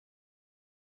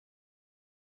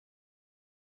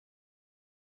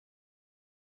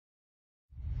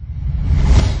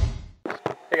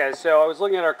Hey guys, so I was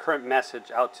looking at our current message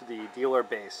out to the dealer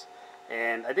base,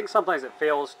 and I think sometimes it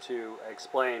fails to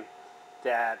explain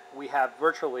that we have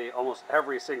virtually almost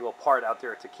every single part out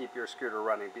there to keep your scooter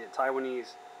running, be it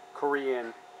Taiwanese,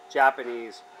 Korean,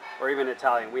 Japanese, or even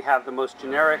Italian. We have the most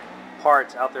generic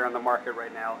parts out there on the market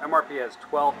right now. MRP has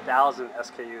 12,000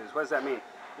 SKUs. What does that mean?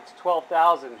 It's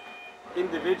 12,000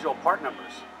 individual part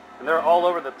numbers, and they're all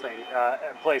over the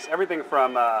place. Everything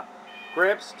from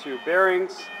grips to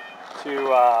bearings,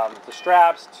 to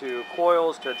straps, to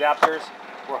coils, to adapters.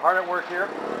 We're hard at work here.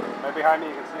 Right behind me,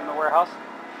 you can see in the warehouse,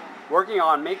 working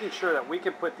on making sure that we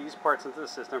can put these parts into the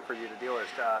system for you, the dealers.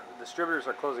 Distributors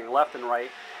are closing left and right,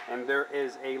 and there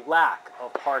is a lack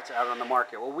of parts out on the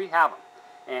market. Well, we have them.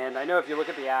 And I know if you look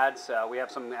at the ads, we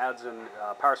have some ads in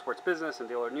Power Sports Business and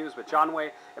Dealer News with John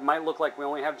Way. It might look like we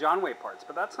only have John Way parts,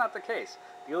 but that's not the case.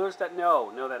 Dealers that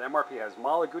know that MRP has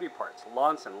Malossi parts,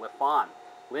 Lonson, Lifan,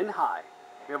 Linhai.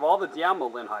 We have all the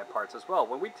Diamo Linhai parts as well.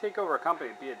 When we take over a company,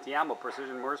 be it Diamo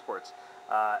Precision Motorsports,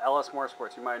 LS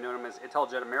Motorsports, you might have known them as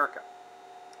Italjet America.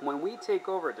 When we take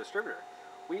over a distributor,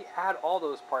 we add all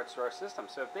those parts to our system.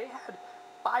 So if they had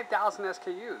 5,000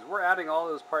 SKUs, we're adding all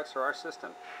those parts to our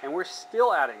system. And we're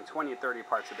still adding 20, 30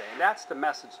 parts a day. And that's the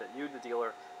message that you, the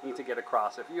dealer, need to get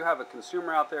across. If you have a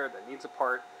consumer out there that needs a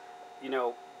part,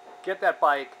 get that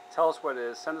bike, tell us what it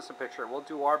is, send us a picture, and we'll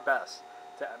do our best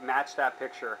to match that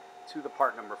picture to the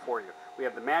part number for you. We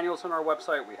have the manuals on our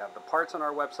website, we have the parts on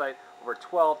our website, over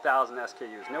 12,000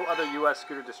 SKUs. No other U.S.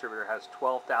 scooter distributor has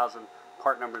 12,000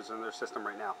 part numbers in their system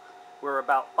right now. We're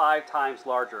about 5 times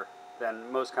larger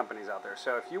than most companies out there.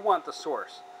 So if you want the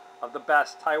source of the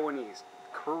best Taiwanese,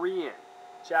 Korean,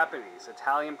 Japanese,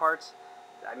 Italian parts,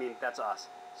 that's us.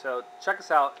 So check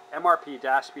us out,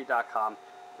 mrp-speed.com.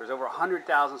 There's over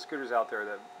 100,000 scooters out there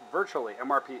that virtually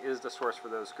MRP is the source for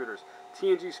those scooters.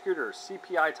 TNG scooters,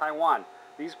 CPI Taiwan,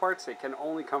 these parts, they can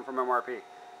only come from MRP.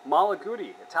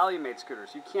 Malagudi, Italian-made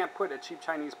scooters. You can't put a cheap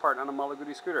Chinese part on a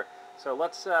Malagudi scooter. So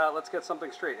let's get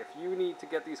something straight. If you need to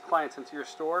get these clients into your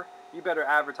store, you better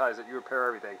advertise that you repair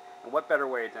everything. And what better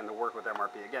way than to work with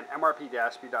MRP? Again,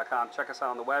 mrp-speed.com. Check us out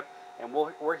on the web, and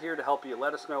we're here to help you.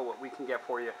 Let us know what we can get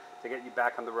for you to get you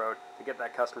back on the road, to get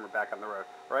that customer back on the road.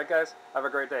 All right, guys? Have a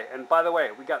great day. And by the way,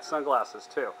 we got sunglasses,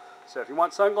 too. So if you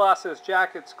want sunglasses,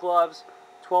 jackets, gloves,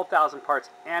 12,000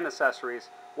 parts, and accessories,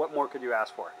 what more could you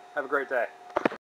ask for? Have a great day.